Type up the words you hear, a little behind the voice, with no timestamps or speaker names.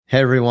Hey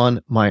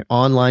everyone, my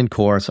online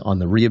course on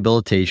the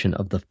rehabilitation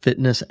of the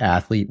fitness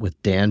athlete with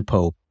Dan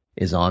Pope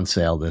is on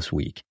sale this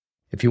week.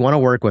 If you want to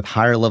work with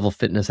higher level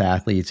fitness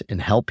athletes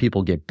and help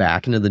people get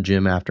back into the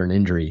gym after an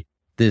injury,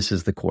 this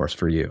is the course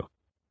for you.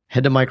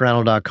 Head to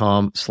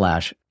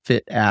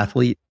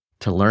MikeReinold.com/fitathlete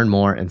to learn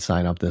more and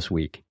sign up this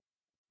week.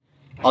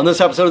 On this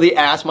episode of the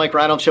Ask Mike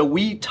Reinold Show,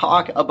 we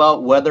talk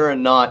about whether or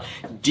not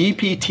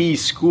DPT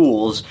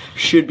schools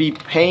should be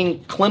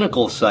paying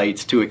clinical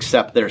sites to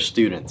accept their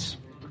students.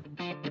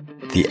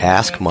 The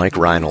Ask Mike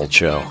Reinold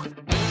Show.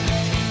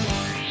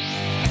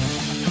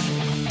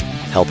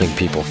 Helping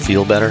people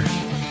feel better,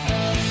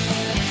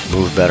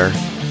 move better,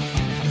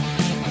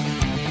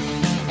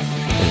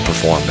 and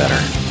perform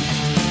better.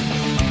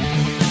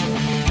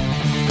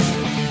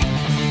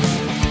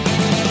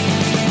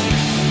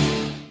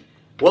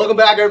 Welcome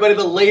back, everybody,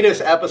 to the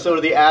latest episode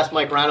of the Ask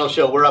Mike Reinold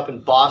Show. We're up in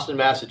Boston,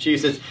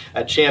 Massachusetts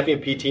at Champion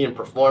PT and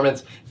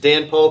Performance.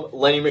 Dan Pope,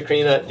 Lenny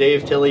Macrina,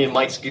 Dave Tilley, and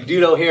Mike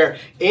Scaduto here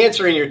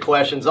answering your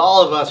questions.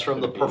 All of us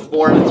from the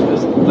Performance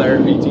Physical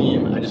Therapy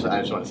team. I just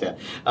want to say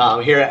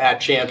that. Here at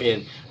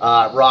Champion,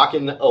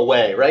 rocking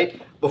away, right?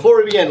 Before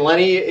we begin,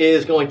 Lenny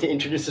is going to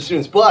introduce the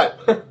students, but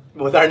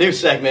with our new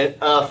segment,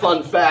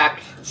 Fun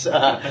Fact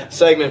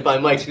segment by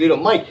Mike Scaduto.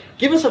 Mike,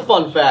 give us a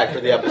fun fact for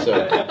the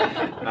episode.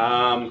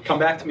 Come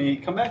back to me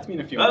in a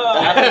few minutes. All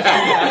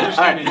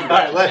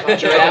right.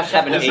 Giraffes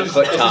have an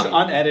 8-foot tongue. This is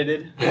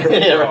unedited.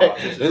 Yeah, right.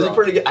 This is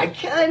pretty good. I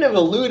kind of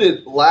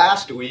alluded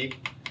last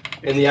week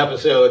in the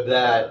episode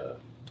that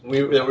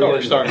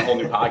we're starting a whole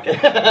new podcast.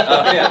 He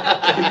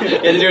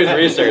had to do his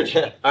research.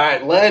 All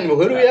right, Len,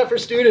 who do we have for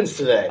students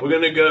today? We're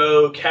going to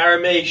go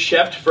Karamay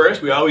Sheft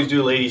first. We always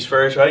do ladies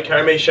first, right?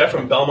 Karamay Sheft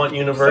from Belmont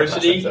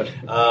University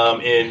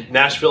in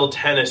Nashville,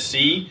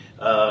 Tennessee,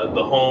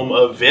 the home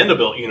of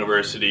Vanderbilt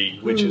University,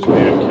 which is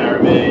where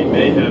Karamay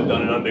may have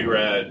done an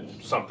undergrad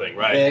something,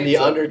 right? And the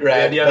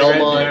undergrad,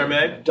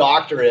 Belmont,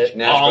 doctorate.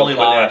 All in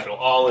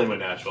with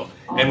Nashville.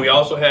 And we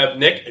also have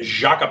Nick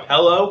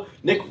Jacopello.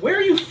 Nick, where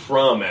are you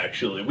from,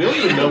 actually? We don't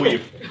even know where you're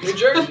from. New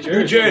Jersey.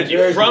 New Jersey.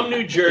 You're from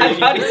New Jersey. I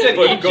thought he said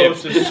but Egypt.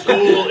 goes to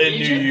school in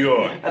New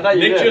York. I thought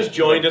you Nick did. just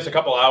joined us a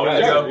couple hours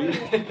ago,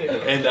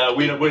 and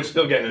we're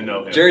still getting to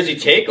know him. Jersey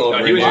takeover.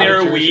 No, he was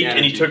here a Jersey week, energy.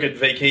 and he took a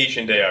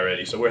vacation day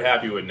already, so we're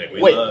happy with Nick.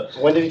 Wait,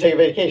 when did he take a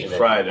vacation?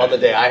 Friday. On the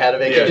day I had a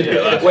vacation?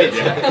 Yeah, last Wait,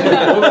 week.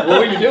 what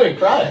were you doing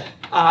Friday?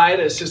 I had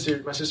my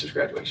sister's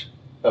graduation.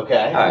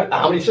 Okay. right.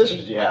 How many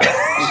sisters do you have? Legit.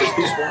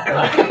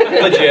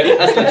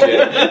 That's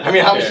legit. I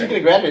mean, how much she's going to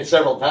graduate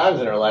several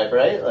times in her life,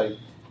 right? Like,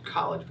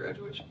 College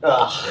graduation.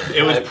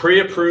 It was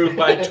pre-approved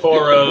by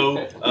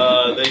Toro.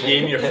 They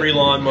gave me a free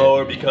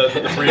lawnmower because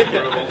of the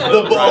pre-approval.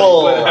 The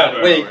bull.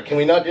 Whatever. Wait, can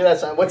we not do that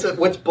sign? What's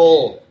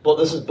bull? Bull.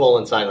 This is bull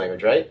in sign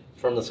language, right?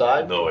 From the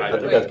side. No I idea.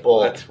 think that's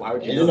bull. Why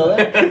would You didn't know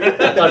that?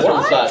 I thought it's from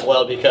the side.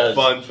 Well, because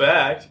Fun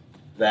fact.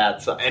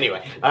 that's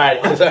anyway. All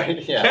right.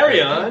 Sorry. Yeah.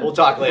 Carry on. We'll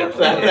talk later.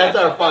 That's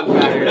our fun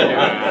fact. Right here.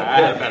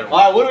 All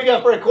right. What do we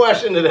got for a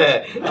question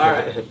today? All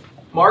right.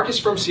 Mark is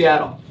from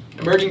Seattle.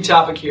 Emerging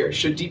topic here.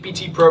 Should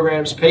DPT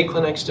programs pay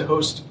clinics to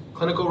host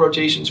clinical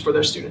rotations for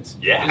their students?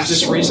 Yes.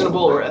 Is this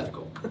reasonable or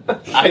ethical?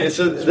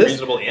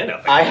 Reasonable and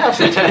ethical. I have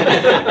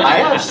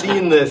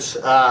seen this.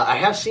 I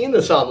have seen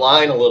this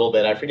online a little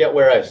bit. I forget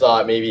where I saw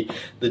it. Maybe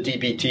the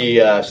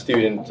DPT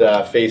student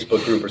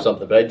Facebook group or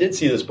something. But I did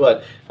see this.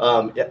 But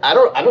I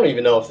don't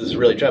even know if this is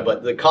really true.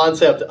 But the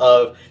concept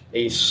of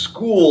a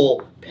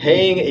school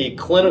paying a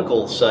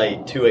clinical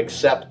site to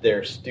accept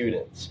their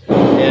students,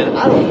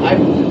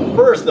 and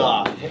first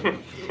off,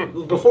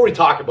 before we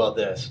talk about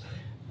this.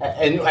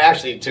 And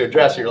actually, to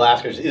address your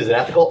last question, is it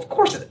ethical? Of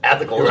course it's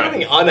ethical. There's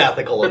nothing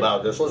unethical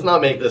about this. Let's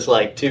not make this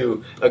like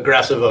too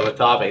aggressive of a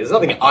topic. There's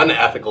nothing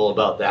unethical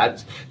about that.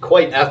 It's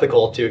quite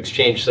ethical to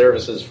exchange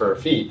services for a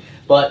fee.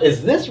 But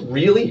is this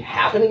really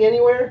happening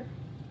anywhere?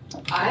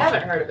 I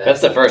haven't heard of it.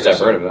 That's the first I've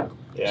heard of it.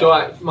 Yeah.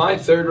 So my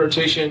third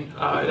rotation,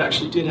 it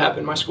actually did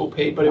happen. My school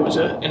paid, but it was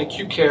an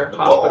acute care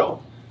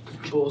hospital.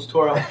 Bulls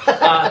Toro.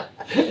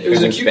 It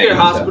was an acute care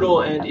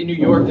hospital, and in New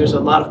York, there's a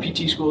lot of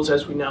PT schools,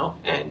 as we know,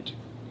 and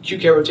acute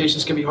care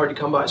rotations can be hard to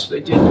come by, so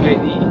they did pay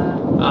the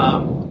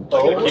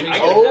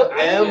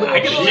I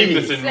can keep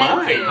this in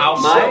mind. How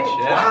much?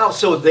 Wow,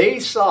 so they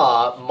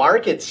saw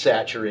market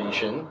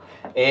saturation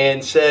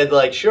and said,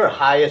 like, sure,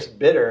 highest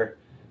bidder.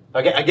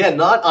 Okay, again,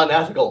 not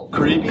unethical.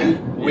 Creepy,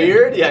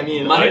 weird. Yeah, I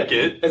mean,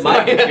 it's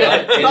not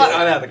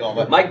unethical.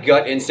 But My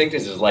gut instinct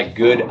is like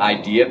good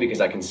idea because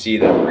I can see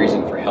the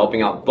reason for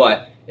helping out,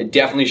 but it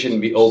definitely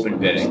shouldn't be open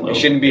bidding. It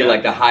shouldn't be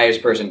like the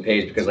highest person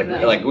pays because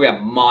like we have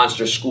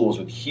monster schools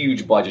with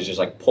huge budgets just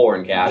like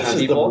pouring cash this on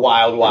is people. the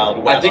wild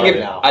west I think right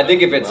now.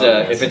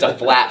 if it's a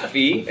flat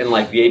fee and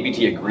like the APT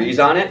agrees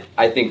on it,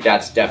 I think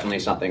that's definitely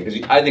something because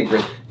I think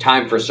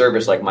time for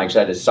service, like Mike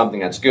said, is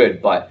something that's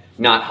good, but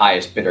not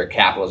highest bidder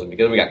capitalism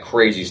because we got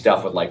crazy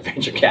stuff with like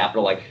venture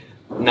capital. Like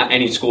not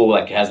any school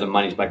like has the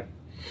money to like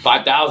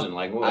 5,000.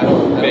 Like, I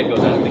don't goes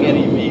out. think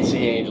any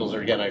VC angels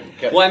are gonna.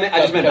 Well,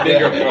 I just meant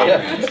bigger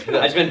programs.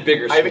 I just meant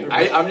bigger schools.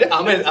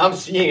 I'm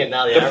seeing it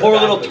now. The poor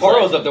little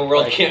Toros like, of the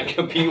world can't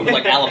compete with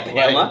like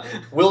Alabama.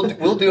 Like,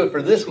 we'll do it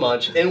for this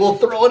much, and we'll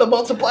throw in a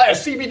multiplier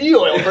CBD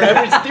oil for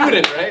every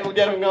student, right? We'll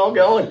get them all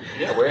going.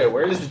 Yeah,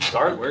 where does it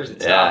start? Where does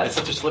it stop? It's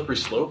such a slippery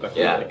slope. I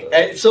feel like.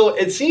 And so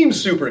it seems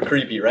super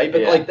creepy, right?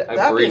 But like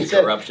that being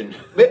said, corruption.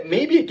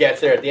 Maybe it gets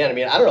there at the end. I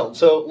mean, I don't know.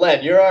 So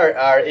Len, you're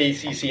our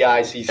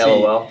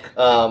ACCICC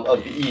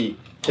of the E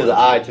to the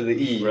I to the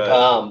E.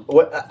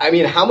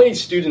 Right. How many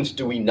students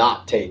do we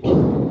not take? There's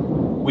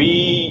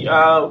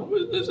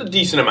a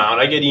decent amount.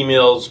 I get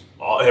emails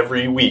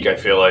every week, I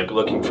feel like,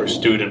 looking for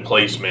student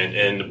placement,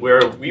 and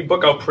we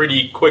book out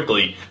pretty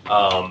quickly.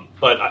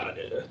 But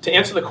to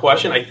answer the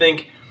question, I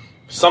think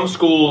some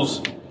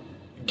schools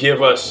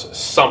give us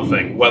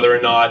something, whether or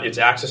not it's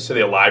access to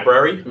their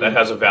library that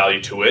has a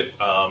value to it,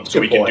 so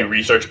we can do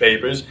research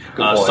papers.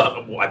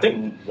 I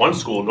think one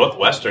school,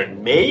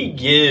 Northwestern, may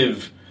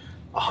give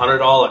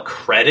 $100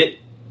 credit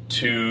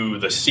to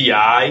the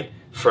CI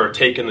for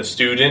taking the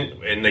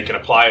student, and they can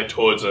apply it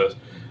towards a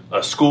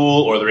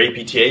school or their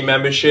APTA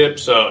membership.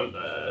 So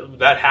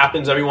that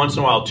happens every once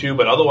in a while too.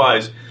 But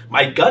otherwise,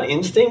 my gut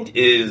instinct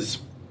is,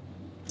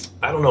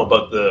 I don't know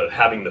about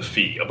having the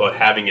fee, about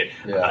having it.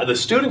 Yeah. The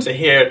students are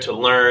here to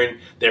learn.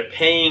 They're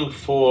paying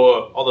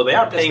for, although they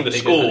are paying the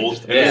school,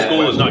 and the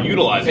school is not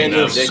utilizing And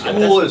them. the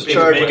school is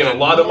charging making a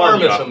lot of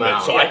money enormous off of it.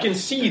 amount. So I can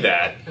see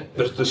that.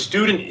 The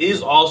student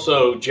is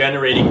also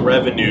generating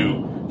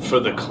revenue for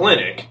the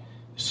clinic.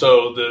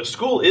 So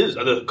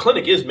the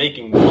clinic is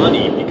making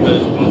money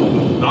because,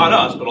 not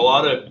us, but a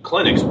lot of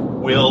clinics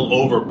will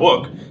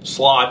overbook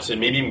slots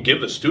and maybe even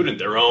give the student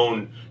their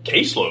own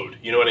caseload.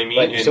 You know what I mean?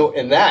 Right. So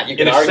in that, you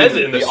can and it argue says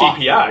it in the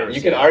CPI.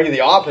 You can argue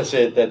the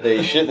opposite, that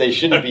they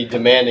shouldn't be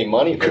demanding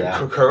money for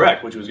that.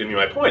 Correct, which was going to be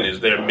my point,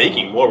 is they're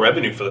making more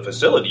revenue for the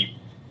facility.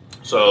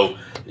 So,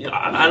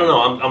 I don't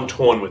know. I'm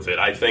torn with it.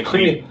 I think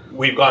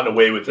we've gotten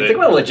away with it. Think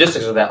about the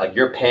logistics of that. Like,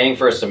 you're paying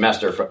for a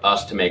semester for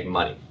us to make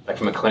money, like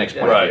from a clinic's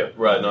point of view.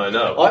 Right. No, I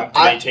know. To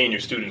maintain your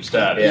student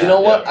status. You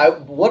know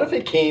what? What if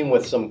it came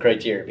with some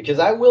criteria? Because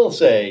I will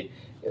say,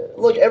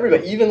 look,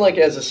 everybody, even like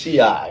as a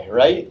CI,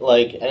 right?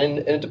 Like, and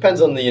it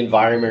depends on the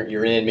environment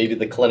you're in, maybe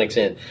the clinic's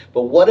in.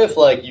 But what if,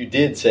 like, you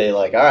did say,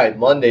 like, all right,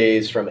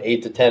 Mondays from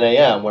 8 to 10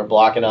 a.m., we're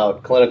blocking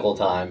out clinical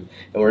time,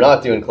 and we're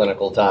not doing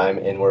clinical time,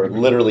 and we're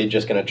literally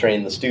just going to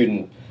train the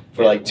student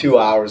for like 2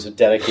 hours of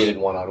dedicated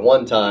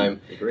one-on-one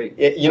time. Agree.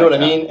 You know what I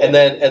mean? And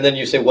then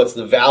you say, what's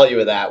the value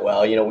of that?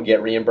 Well, we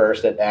get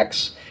reimbursed at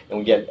X, and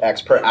we get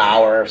X per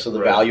hour, so the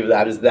value of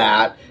that is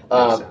that.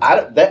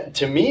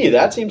 To me,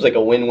 that seems like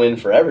a win-win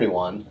for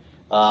everyone.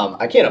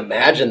 I can't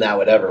imagine that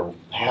would ever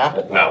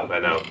happen. No, I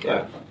know.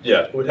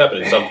 Yeah, it would happen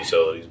in some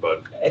facilities,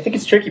 but I think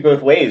it's tricky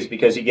both ways,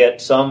 because you get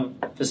some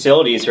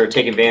facilities who are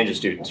taking advantage of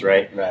students,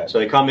 right? Right. So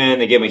they come in,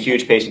 they give them a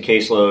huge patient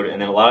caseload,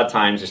 and then a lot of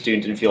times the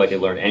student didn't feel like they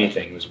learned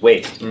anything. It was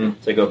waste. So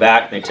they go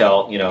back and they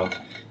tell,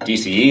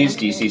 DCEs,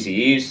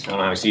 DCCEs, I don't know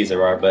how many C's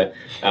there are, but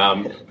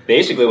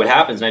basically what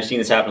happens, and I've seen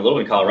this happen a little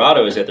bit in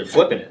Colorado, is that they're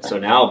flipping it. So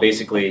now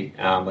basically,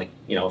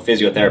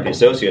 Physiotherapy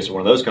Associates or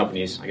one of those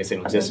companies, I guess they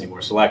don't exist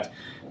anymore, Select,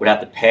 would have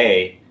to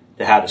pay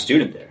to have the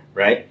student there,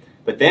 right?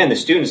 But then the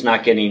student's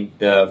not getting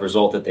the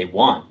result that they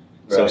want.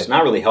 So it's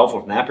not really helpful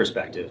from that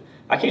perspective.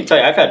 I can't tell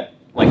you, I've had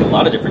like a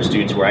lot of different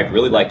students where I'd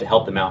really like to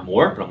help them out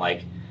more, but I'm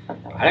like,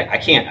 I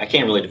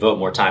can't really devote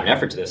more time and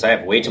effort to this. I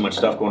have way too much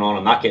stuff going on.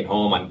 I'm not getting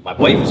home. My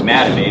wife is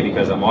mad at me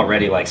because I'm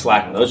already like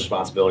slacking those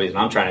responsibilities, and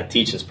I'm trying to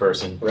teach this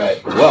person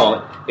as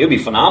well. It would be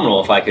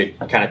phenomenal if I could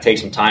kind of take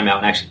some time out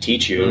and actually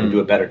teach you and do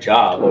a better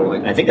job.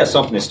 And I think that's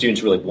something that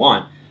students really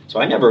want.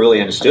 So I never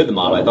really understood the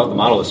model. I thought the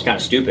model was kind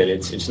of stupid.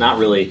 It's not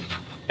really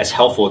as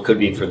helpful it could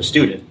be for the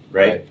student,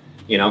 right?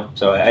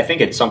 So I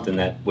think it's something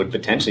that would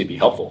potentially be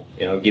helpful.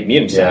 Give me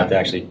an incentive to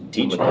actually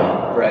teach.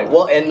 Right.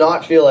 Well, and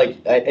not feel like,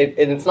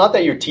 and it's not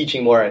that you're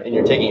teaching more and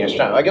you're taking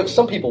extra time. I guess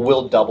some people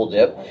will double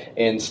dip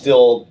and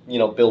still,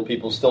 bill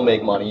people, still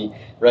make money,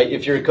 right?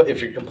 If you're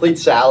a complete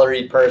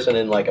salaried person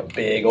in like a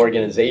big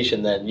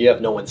organization, then you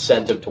have no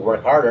incentive to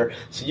work harder.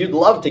 So you'd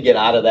love to get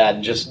out of that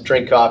and just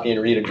drink coffee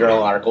and read a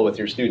journal article with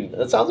your student.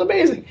 That sounds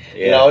amazing.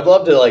 Yeah. I'd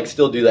love to like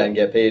still do that and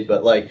get paid,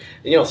 but like,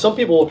 some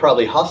people will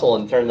probably hustle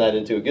and turn that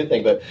into a good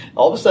thing. But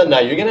all of a sudden now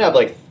you're going to have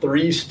like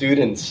 3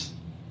 students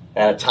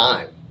at a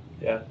time.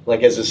 Yeah.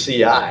 Like as a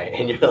CI,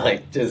 and you're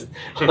like, it's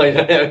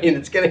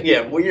going to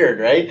get weird,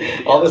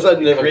 right? All of a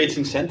sudden it creates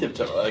incentive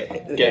to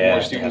get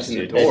more students in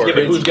the door. Yeah,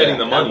 but who's getting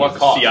the money? Is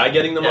the CI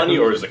getting the money,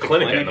 or is the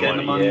clinic getting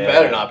the money? It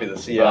better not be the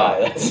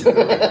CI. Is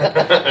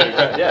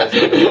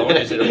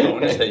it a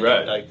bonus that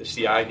like the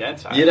CI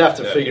gets? You'd have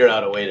to figure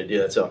out a way to do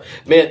that. So,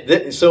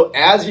 man, so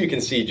as you can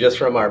see, just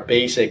from our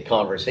basic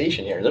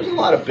conversation here, there's a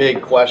lot of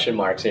big question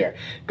marks here.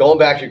 Going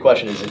back to your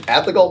question, is it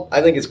ethical?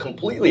 I think it's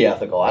completely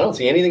ethical. I don't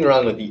see anything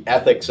wrong with the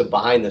ethics of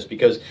behind this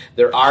because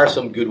there are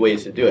some good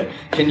ways to do it.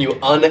 Can you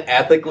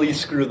unethically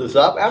screw this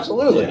up?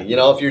 Absolutely. You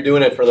know, if you're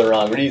doing it for the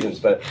wrong reasons,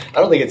 but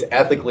I don't think it's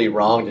ethically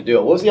wrong to do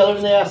it. What was the other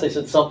thing they asked? They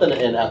said something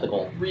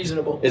unethical.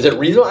 Reasonable. Is it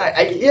reasonable?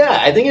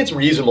 I think it's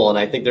reasonable, and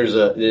I think there's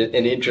an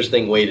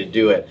interesting way to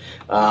do it.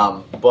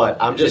 But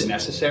I'm just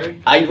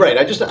necessary. I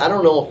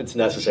don't know if it's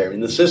necessary. I mean,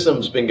 the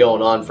system's been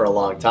going on for a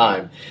long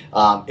time.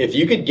 If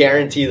you could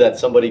guarantee that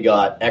somebody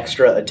got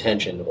extra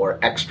attention or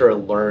extra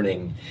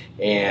learning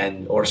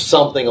or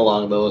something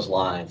along those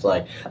lines,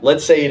 like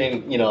let's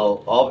say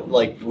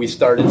we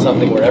started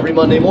something where every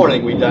Monday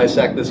morning we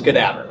dissect this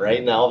cadaver, right?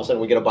 And now all of a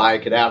sudden we got to buy a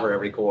cadaver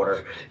every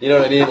quarter. You know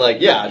what I mean?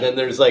 And then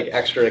there's like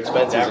extra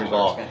expenses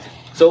involved.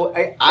 So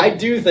I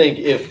do think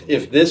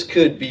if this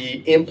could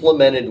be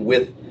implemented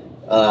with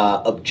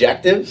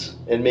objectives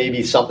and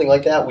maybe something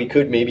like that, we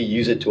could maybe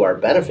use it to our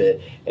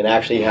benefit and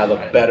actually have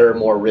a better,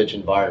 more rich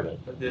environment.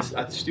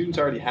 But students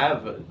already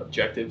have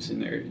objectives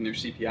in their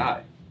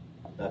CPI.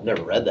 I've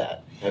never read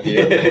that. Have you?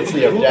 What's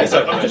the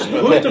objective?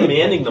 Who's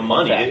demanding the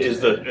money?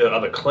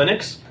 Are the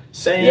clinics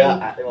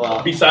saying?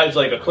 Besides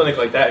like a clinic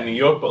like that in New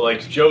York, but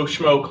like Joe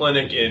Schmo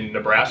Clinic in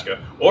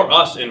Nebraska or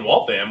us in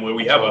Waltham, where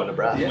we get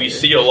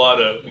a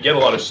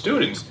lot of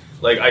students.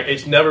 Like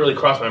it's never really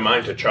crossed my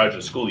mind to charge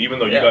the school, even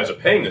though you guys are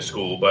paying the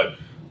school, but.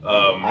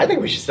 I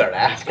think we should start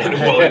asking.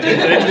 Well, it's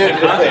an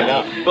interesting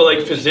concept. But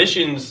like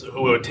physicians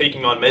who are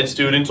taking on med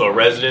students or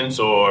residents,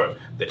 or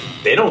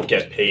they don't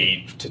get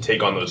paid to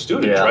take on those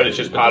students, right? It's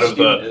just part of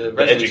the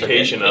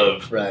education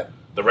of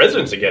the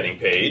residents are getting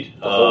paid.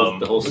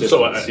 The whole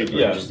system is super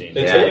interesting.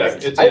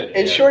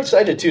 It's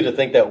short-sighted too to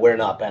think that we're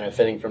not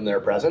benefiting from their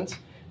presence.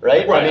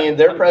 Right? I mean,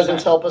 their 100%.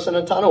 Presence help us in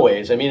a ton of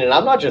ways. I mean, and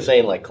I'm not just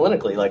saying like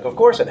clinically. Like, of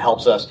course, it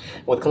helps us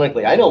with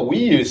clinically. I know we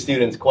use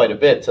students quite a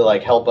bit to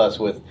like help us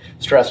with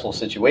stressful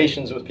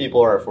situations with people,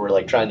 or if we're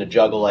like trying to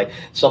juggle like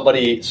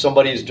somebody's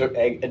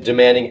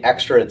demanding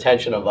extra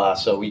attention of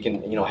us, so we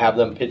can have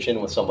them pitch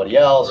in with somebody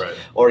else,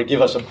 or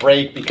give us a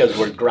break because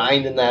we're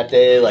grinding that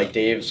day. Like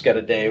Dave's got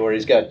a day where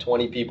he's got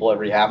 20 people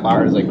every half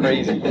hour. It's like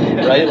crazy,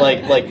 right?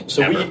 Like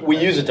so we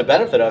use it to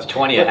benefit us.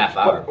 20 a half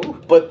hour.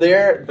 But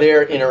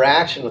their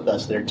interaction with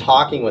us, they're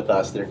talking with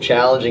us, they're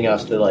challenging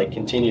us to like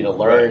continue to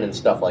learn and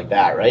stuff like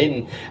that, right?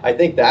 And I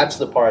think that's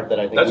the part that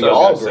I think we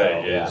all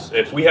grow.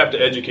 If we have to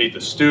educate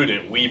the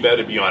student, we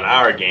better be on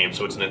our game,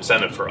 so it's an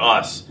incentive for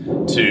us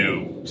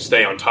to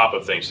stay on top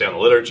of things, stay on the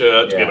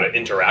literature, to be able to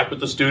interact with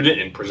the student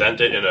and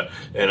present it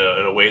in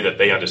a way that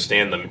they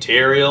understand the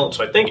material.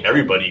 So I think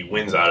everybody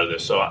wins out of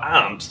this. So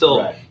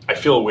I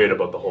feel weird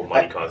about the whole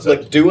money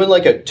concept. Like doing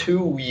like a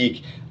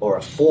 2-week or a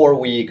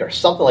 4-week or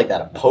something like that,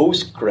 a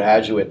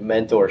postgraduate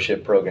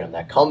mentorship program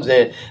that comes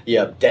in, you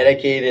have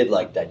dedicated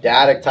like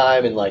didactic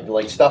time and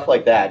like stuff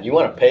like that. You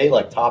want to pay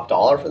like top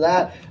dollar for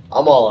that?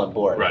 I'm all on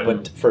board. Right.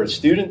 But for a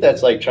student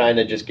that's like trying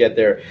to just get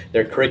their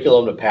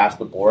curriculum to pass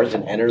the boards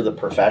and enter the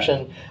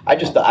profession, I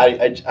just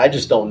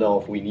don't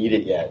know if we need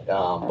it yet.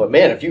 But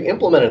man, if you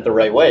implement it the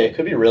right way, it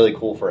could be really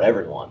cool for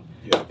everyone.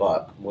 Yeah.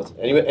 But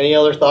any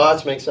other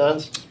thoughts? Make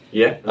sense?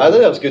 Yeah. I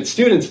think that was good.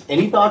 Students,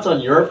 any thoughts on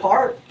your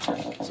part?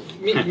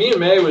 Me and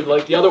May would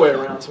like the other way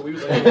around, so we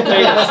would like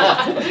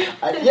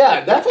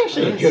yeah, that's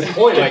actually a good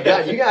point. My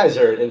God, you guys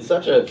are in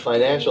such a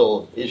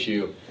financial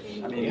issue.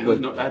 I mean,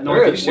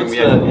 Northeastern, we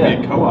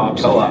had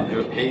co-ops. They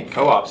were paid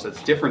co-ops.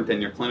 That's different than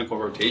your clinical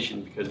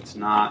rotation because it's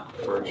not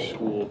for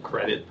school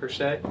credit per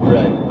se.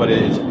 Right. But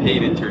it's a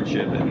paid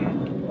internship,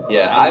 and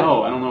I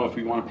don't know if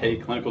we want to pay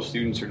clinical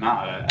students or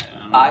not.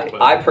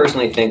 I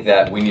personally think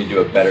that we need to do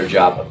a better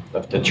job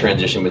of the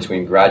transition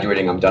between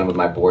graduating, I'm done with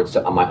my boards,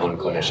 to I'm my own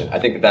clinician. I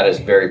think that is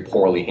very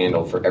poorly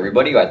handled for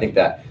everybody. I think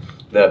that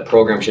the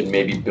program should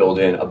maybe build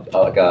in a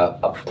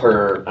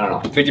per,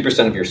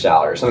 50% of your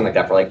salary or something like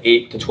that for like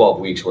 8 to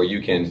 12 weeks where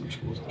you can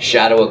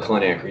shadow a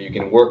clinic or you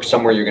can work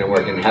somewhere you're going to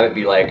work and have it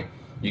be like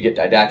you get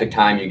didactic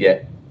time, you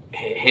get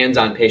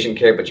hands-on patient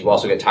care, but you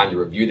also get time to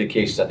review the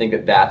cases. I think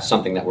that that's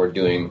something that we're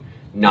doing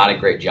not a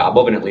great job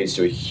of, and it leads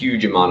to a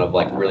huge amount of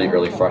like really,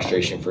 really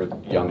frustration for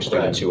young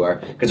students who are,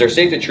 because they're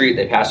safe to treat,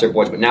 they pass their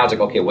boards, but now it's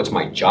like, okay, what's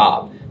my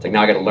job? It's like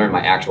now I got to learn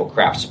my actual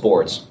craft,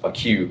 sports,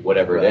 acute,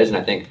 whatever it is, and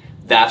I think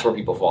that's where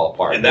people fall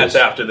apart. And that's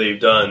after they've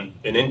done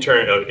an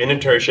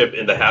internship,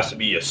 and there has to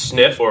be a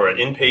SNF or an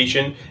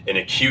inpatient, an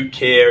acute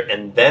care,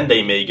 and then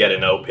they may get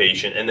an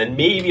outpatient, and then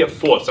maybe a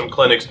fourth. Some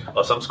clinics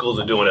or some schools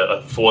are doing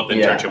a fourth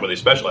internship where they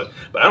specialize.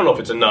 But I don't know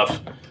if it's enough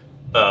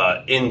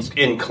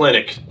in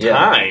clinic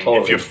time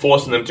if you're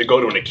forcing them to go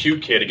to an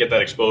acute care to get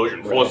that exposure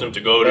and forcing them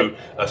to go to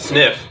a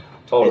SNF.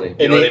 Totally.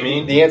 You know what I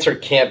mean? The answer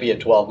can't be a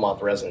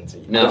 12-month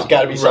residency. No. There's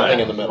got to be something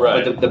in the middle.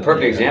 Right. But the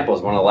perfect example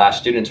is one of the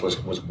last students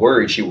was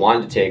worried. She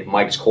wanted to take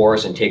Mike's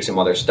course and take some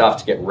other stuff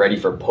to get ready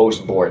for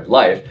post-board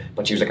life,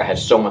 but she was like, I had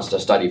so much to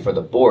study for the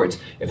boards.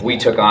 If we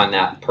took on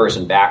that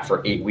person back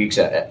for 8 weeks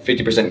at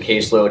 50%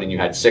 caseload and you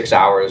had 6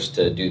 hours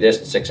to do this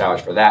and 6 hours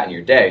for that in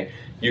your day,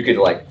 you could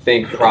like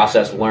think,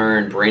 process,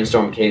 learn,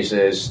 brainstorm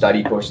cases,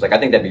 study courses. Like I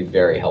think that'd be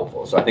very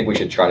helpful. So I think we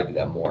should try to do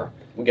that more.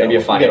 Maybe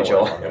a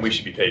financial. And we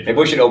should be paid. Maybe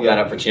we should open that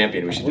up for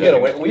Champion. We should.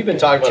 We've been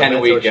talking about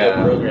 10-week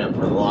program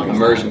for the longest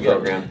immersion time.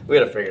 program. We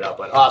got to figure it out.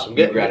 But awesome,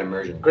 good grad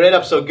immersion. Great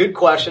episode. Good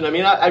question. I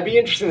mean, I'd be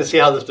interested to see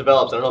how this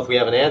develops. I don't know if we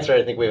have an answer.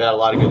 I think we've had a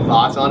lot of good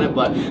thoughts on it,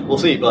 but we'll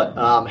see. But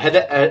head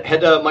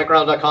to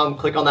MikeReinold.com,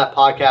 click on that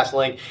podcast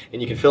link,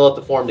 and you can fill out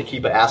the form to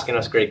keep asking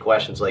us great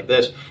questions like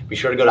this. Be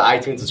sure to go to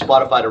iTunes and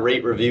Spotify to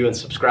rate, review, and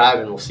subscribe,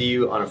 and we'll see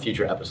you on a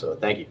future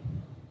episode. Thank you.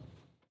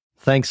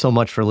 Thanks so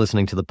much for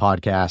listening to the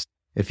podcast.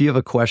 If you have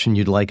a question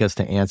you'd like us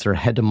to answer,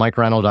 head to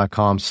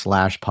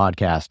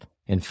MikeReinold.com/podcast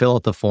and fill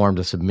out the form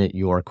to submit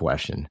your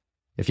question.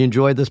 If you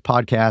enjoyed this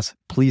podcast,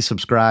 please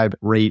subscribe,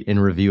 rate,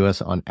 and review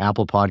us on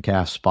Apple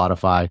Podcasts,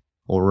 Spotify,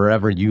 or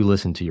wherever you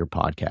listen to your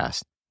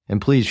podcast. And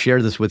please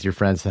share this with your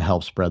friends to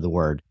help spread the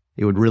word.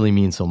 It would really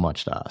mean so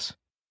much to us.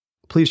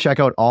 Please check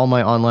out all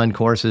my online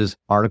courses,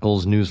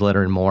 articles,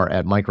 newsletter, and more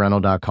at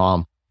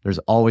MikeReinold.com. There's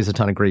always a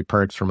ton of great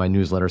perks for my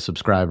newsletter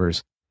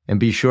subscribers. And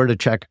be sure to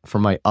check for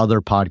my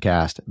other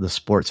podcast, the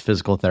Sports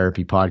Physical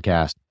Therapy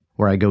Podcast,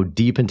 where I go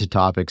deep into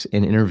topics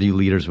and interview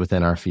leaders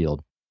within our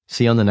field.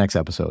 See you on the next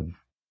episode.